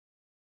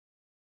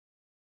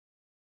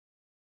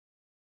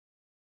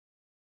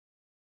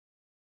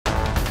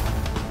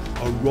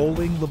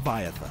rolling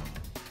leviathan,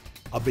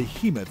 a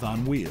behemoth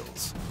on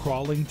wheels,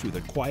 crawling through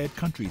the quiet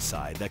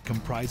countryside that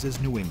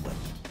comprises New England.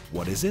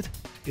 What is it?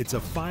 It's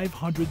a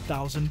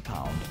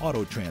 500,000-pound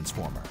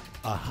Autotransformer,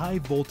 a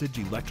high-voltage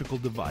electrical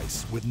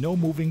device with no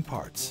moving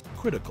parts,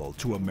 critical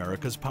to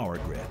America's power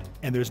grid.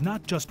 And there's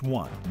not just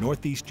one.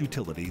 Northeast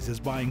Utilities is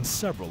buying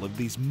several of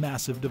these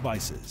massive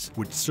devices,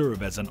 which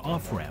serve as an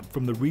off-ramp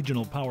from the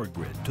regional power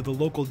grid to the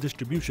local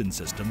distribution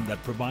system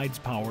that provides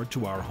power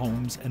to our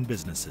homes and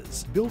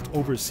businesses. Built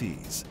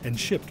overseas and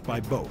shipped by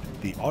boat,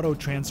 the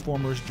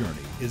Autotransformer's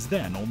journey is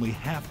then only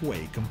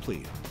halfway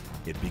complete.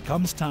 It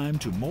becomes time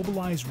to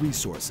mobilize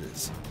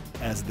resources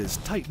as this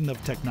titan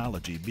of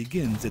technology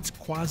begins its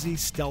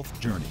quasi-stealth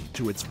journey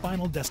to its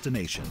final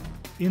destination,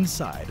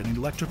 inside an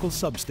electrical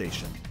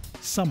substation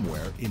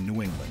somewhere in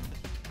New England.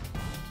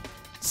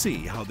 See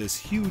how this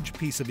huge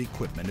piece of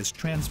equipment is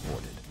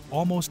transported,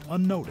 almost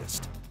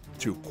unnoticed,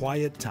 through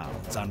quiet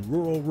towns on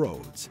rural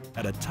roads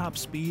at a top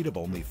speed of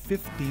only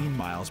 15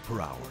 miles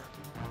per hour.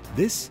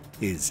 This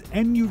is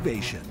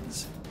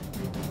NU-Vations.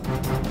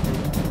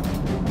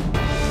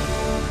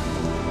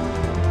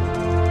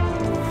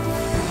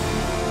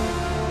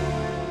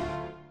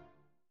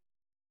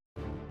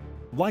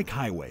 Like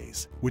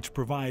highways, which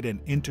provide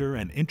an inter-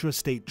 and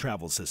intrastate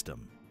travel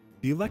system,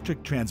 the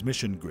electric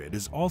transmission grid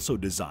is also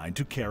designed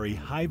to carry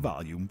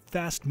high-volume,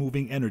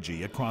 fast-moving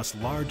energy across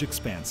large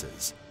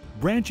expanses,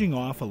 branching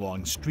off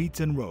along streets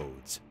and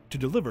roads to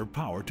deliver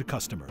power to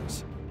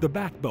customers. The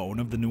backbone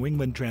of the New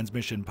England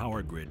transmission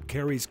power grid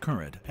carries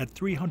current at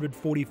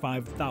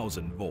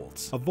 345,000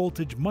 volts, a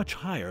voltage much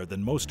higher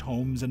than most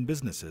homes and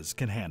businesses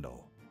can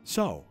handle.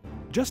 So,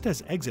 just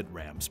as exit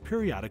ramps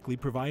periodically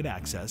provide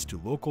access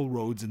to local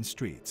roads and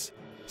streets,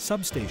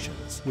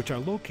 substations, which are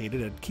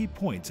located at key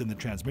points in the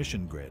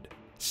transmission grid,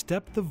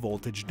 step the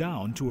voltage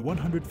down to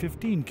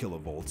 115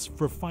 kilovolts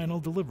for final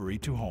delivery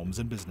to homes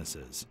and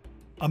businesses.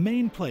 A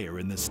main player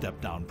in this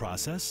step-down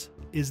process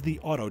is the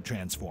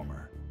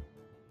Autotransformer.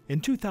 In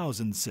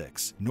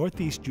 2006,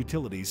 Northeast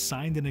Utilities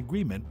signed an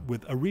agreement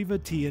with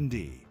Arriva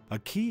T&D, a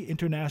key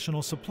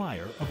international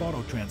supplier of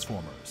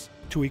Autotransformers,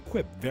 to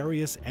equip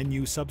various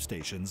NU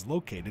substations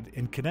located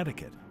in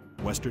Connecticut,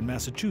 Western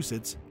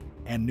Massachusetts,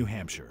 and New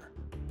Hampshire.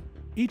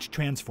 Each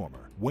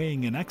transformer,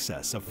 weighing in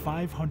excess of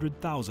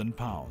 500,000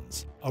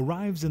 pounds,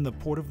 arrives in the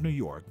Port of New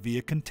York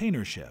via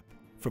container ship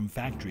from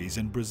factories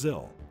in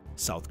Brazil,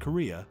 South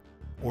Korea,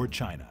 or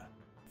China.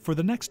 For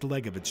the next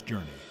leg of its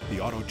journey, the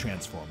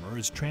Autotransformer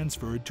is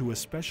transferred to a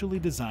specially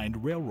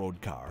designed railroad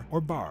car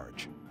or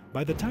barge.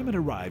 By the time it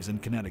arrives in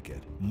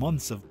Connecticut,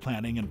 months of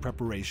planning and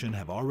preparation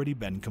have already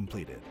been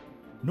completed.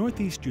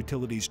 Northeast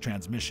Utilities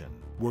Transmission,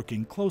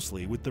 working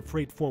closely with the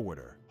freight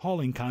forwarder,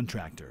 hauling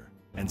contractor,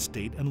 and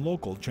state and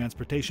local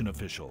transportation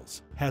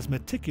officials, has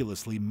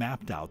meticulously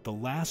mapped out the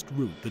last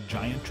route the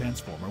giant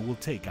transformer will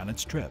take on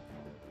its trip.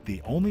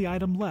 The only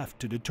item left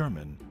to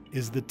determine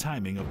is the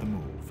timing of the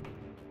move.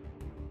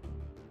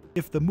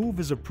 If the move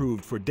is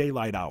approved for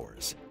daylight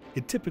hours,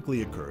 it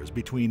typically occurs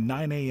between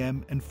 9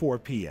 a.m. and 4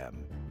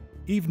 p.m.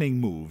 Evening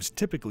moves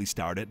typically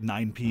start at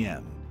 9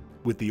 p.m.,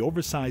 with the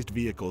oversized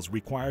vehicles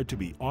required to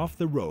be off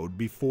the road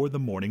before the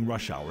morning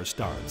rush hour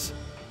starts.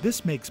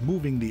 This makes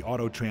moving the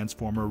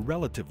Autotransformer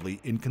relatively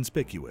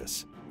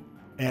inconspicuous.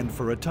 And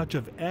for a touch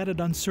of added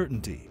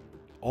uncertainty,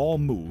 all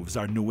moves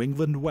are New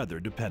England weather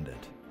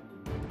dependent.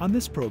 On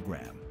this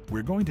program,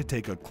 we're going to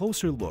take a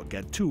closer look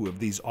at two of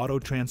these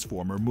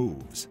Autotransformer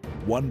moves,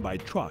 one by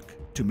truck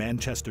to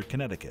Manchester,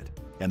 Connecticut,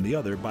 and the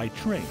other by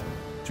train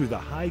through the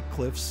high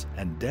cliffs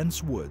and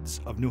dense woods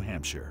of New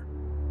Hampshire.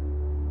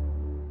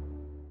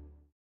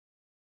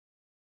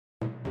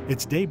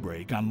 It's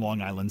daybreak on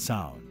Long Island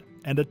Sound,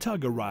 and a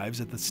tug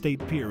arrives at the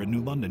State Pier in New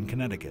London,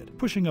 Connecticut,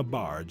 pushing a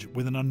barge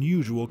with an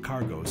unusual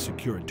cargo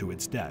secured to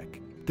its deck.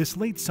 This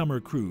late summer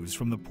cruise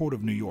from the Port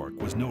of New York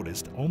was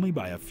noticed only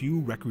by a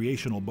few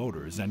recreational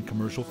boaters and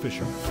commercial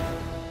fishermen.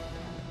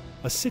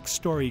 A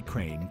 6-story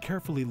crane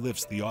carefully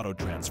lifts the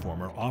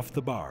Autotransformer off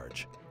the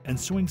barge and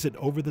swings it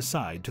over the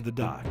side to the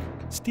dock.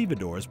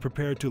 Stevedores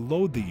prepare to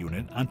load the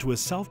unit onto a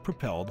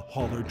self-propelled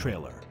hauler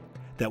trailer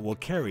that will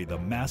carry the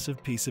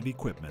massive piece of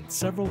equipment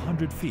several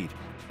hundred feet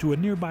to a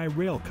nearby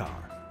rail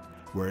car,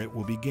 where it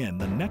will begin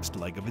the next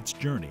leg of its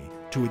journey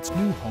to its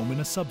new home in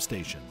a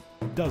substation,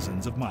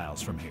 dozens of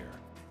miles from here.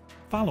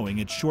 Following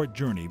its short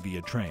journey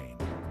via train,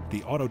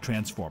 the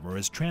Autotransformer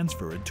is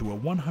transferred to a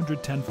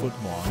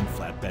 110-foot-long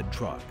flatbed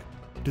truck,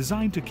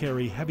 designed to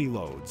carry heavy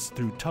loads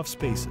through tough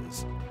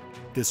spaces.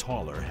 This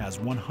hauler has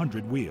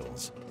 100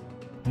 wheels.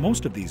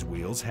 Most of these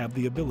wheels have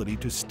the ability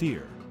to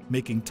steer,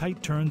 making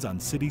tight turns on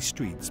city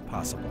streets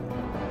possible.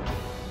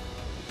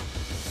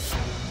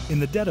 In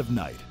the dead of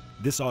night,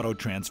 this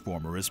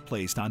Autotransformer is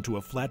placed onto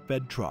a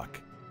flatbed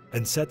truck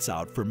and sets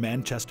out for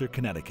Manchester,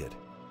 Connecticut.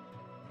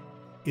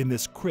 In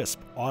this crisp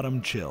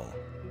autumn chill,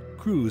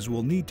 crews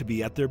will need to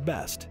be at their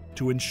best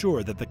to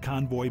ensure that the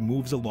convoy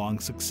moves along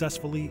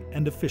successfully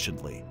and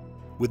efficiently,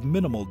 with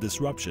minimal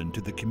disruption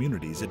to the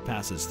communities it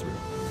passes through.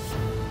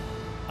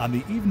 On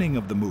the evening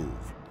of the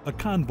move, a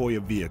convoy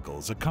of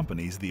vehicles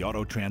accompanies the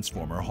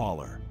Autotransformer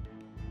hauler.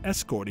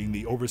 escorting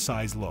the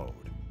oversized load,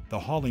 the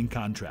hauling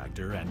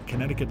contractor and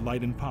Connecticut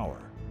Light and Power,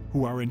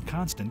 who are in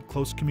constant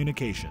close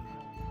communication,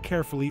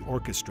 carefully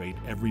orchestrate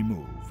every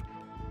move.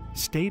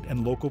 State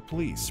and local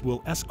police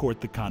will escort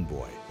the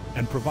convoy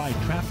and provide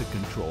traffic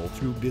control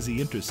through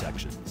busy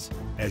intersections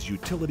as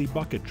utility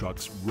bucket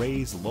trucks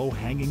raise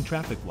low-hanging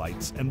traffic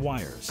lights and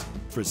wires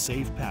for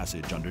safe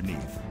passage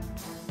underneath.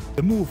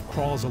 The move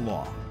crawls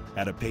along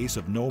at a pace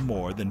of no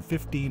more than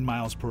 15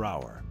 miles per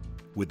hour,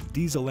 with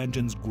diesel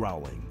engines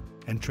growling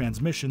and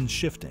transmissions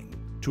shifting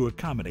to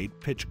accommodate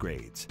pitch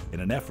grades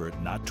in an effort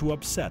not to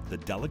upset the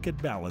delicate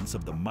balance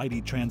of the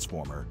mighty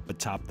transformer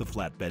atop the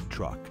flatbed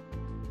truck.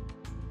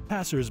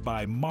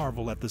 Passers-by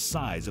marvel at the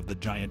size of the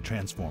giant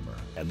transformer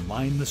and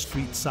line the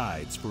street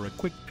sides for a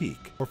quick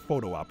peek or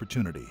photo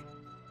opportunity.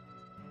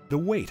 The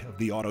weight of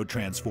the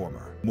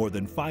Autotransformer, more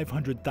than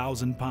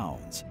 500,000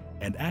 pounds,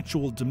 and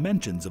actual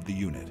dimensions of the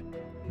unit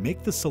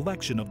make the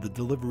selection of the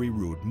delivery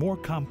route more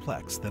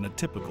complex than a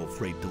typical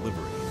freight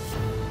delivery.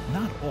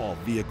 Not all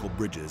vehicle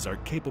bridges are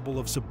capable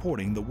of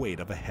supporting the weight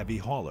of a heavy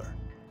hauler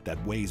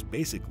that weighs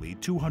basically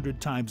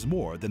 200 times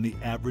more than the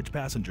average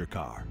passenger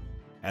car.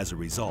 As a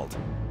result,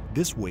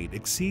 this weight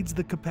exceeds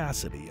the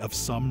capacity of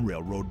some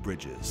railroad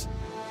bridges.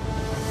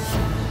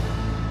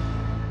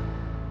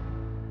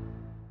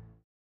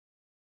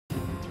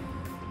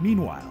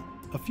 Meanwhile,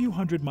 a few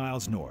hundred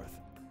miles north,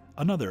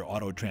 another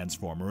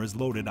Autotransformer is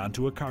loaded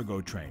onto a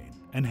cargo train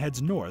and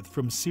heads north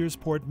from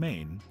Searsport,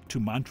 Maine to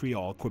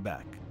Montreal,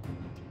 Quebec,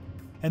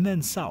 and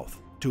then south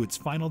to its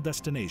final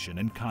destination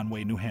in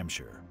Conway, New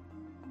Hampshire.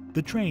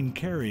 The train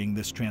carrying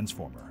this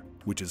transformer,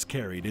 which is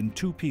carried in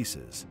two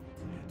pieces,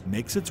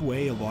 makes its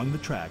way along the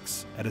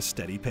tracks at a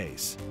steady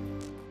pace.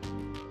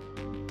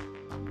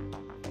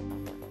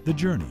 The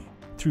journey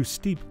through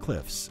steep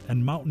cliffs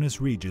and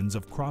mountainous regions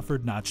of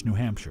Crawford Notch, New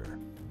Hampshire,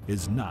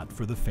 is not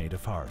for the faint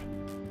of heart.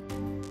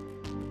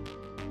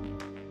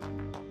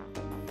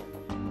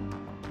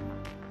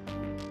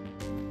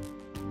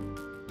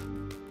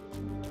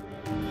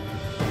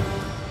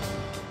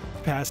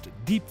 Past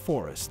deep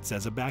forests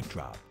as a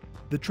backdrop,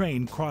 the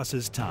train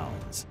crosses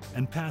towns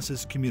and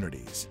passes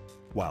communities,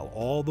 while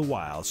all the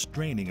while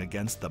straining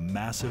against the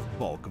massive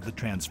bulk of the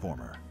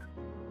transformer.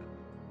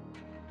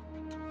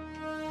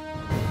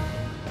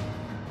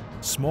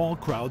 Small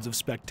crowds of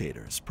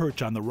spectators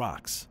perch on the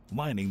rocks,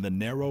 lining the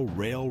narrow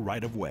rail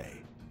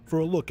right-of-way, for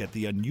a look at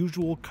the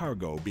unusual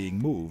cargo being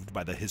moved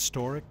by the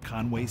historic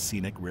Conway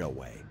Scenic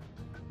Railway.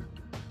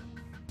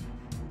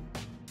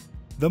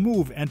 The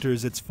move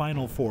enters its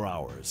final 4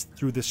 hours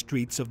through the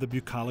streets of the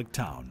bucolic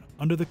town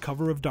under the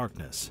cover of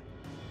darkness.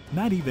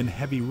 Not even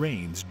heavy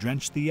rains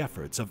drench the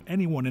efforts of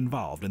anyone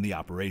involved in the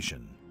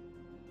operation.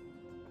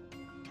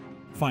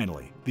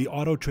 Finally, the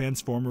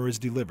Autotransformer is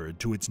delivered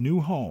to its new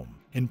home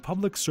in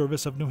Public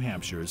Service of New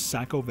Hampshire's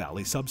Saco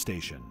Valley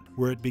substation,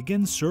 where it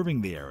begins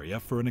serving the area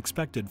for an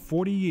expected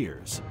 40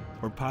 years,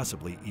 or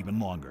possibly even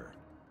longer.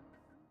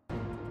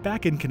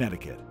 Back in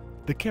Connecticut,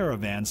 the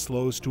caravan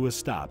slows to a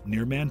stop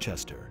near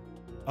Manchester.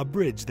 A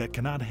bridge that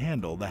cannot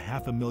handle the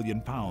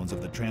 500,000 pounds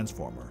of the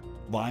transformer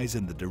lies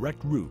in the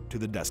direct route to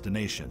the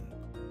destination.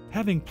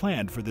 Having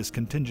planned for this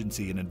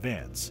contingency in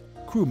advance,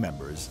 crew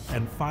members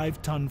and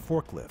 5-ton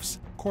forklifts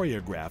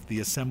choreograph the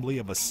assembly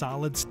of a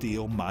solid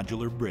steel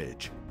modular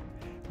bridge,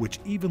 which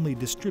evenly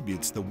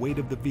distributes the weight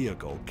of the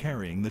vehicle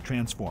carrying the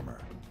transformer.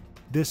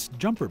 This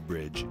jumper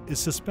bridge is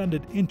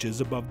suspended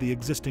inches above the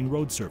existing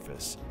road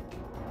surface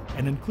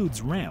and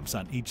includes ramps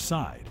on each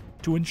side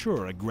to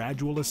ensure a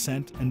gradual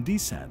ascent and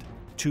descent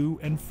to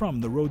and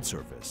from the road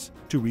surface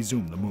to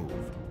resume the move.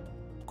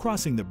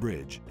 Crossing the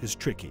bridge is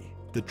tricky.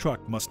 The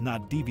truck must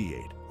not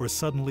deviate or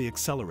suddenly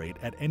accelerate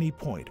at any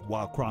point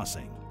while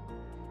crossing.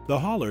 The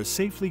hauler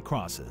safely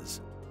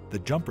crosses. The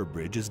jumper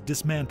bridge is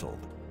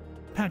dismantled,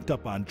 packed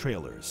up on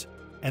trailers,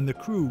 and the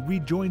crew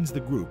rejoins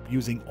the group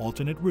using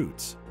alternate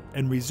routes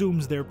and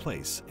resumes their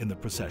place in the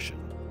procession.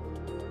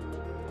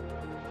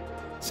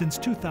 Since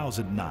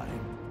 2009,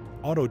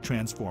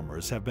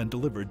 Autotransformers have been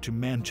delivered to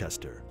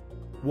Manchester,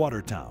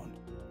 Watertown,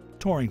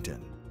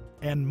 Torrington,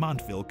 and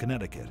Montville,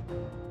 Connecticut,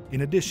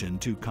 in addition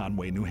to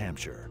Conway, New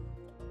Hampshire.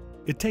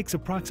 It takes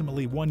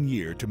approximately 1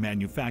 year to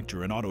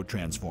manufacture an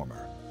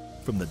Autotransformer,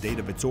 from the date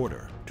of its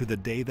order to the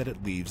day that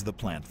it leaves the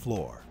plant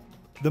floor.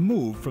 The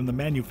move from the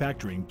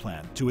manufacturing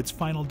plant to its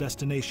final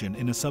destination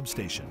in a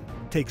substation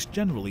takes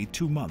generally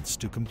 2 months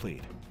to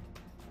complete.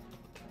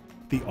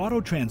 The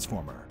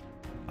Autotransformer,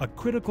 a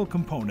critical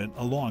component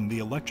along the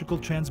electrical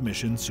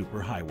transmission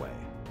superhighway,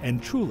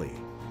 and truly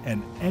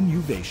an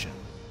NU-Vation.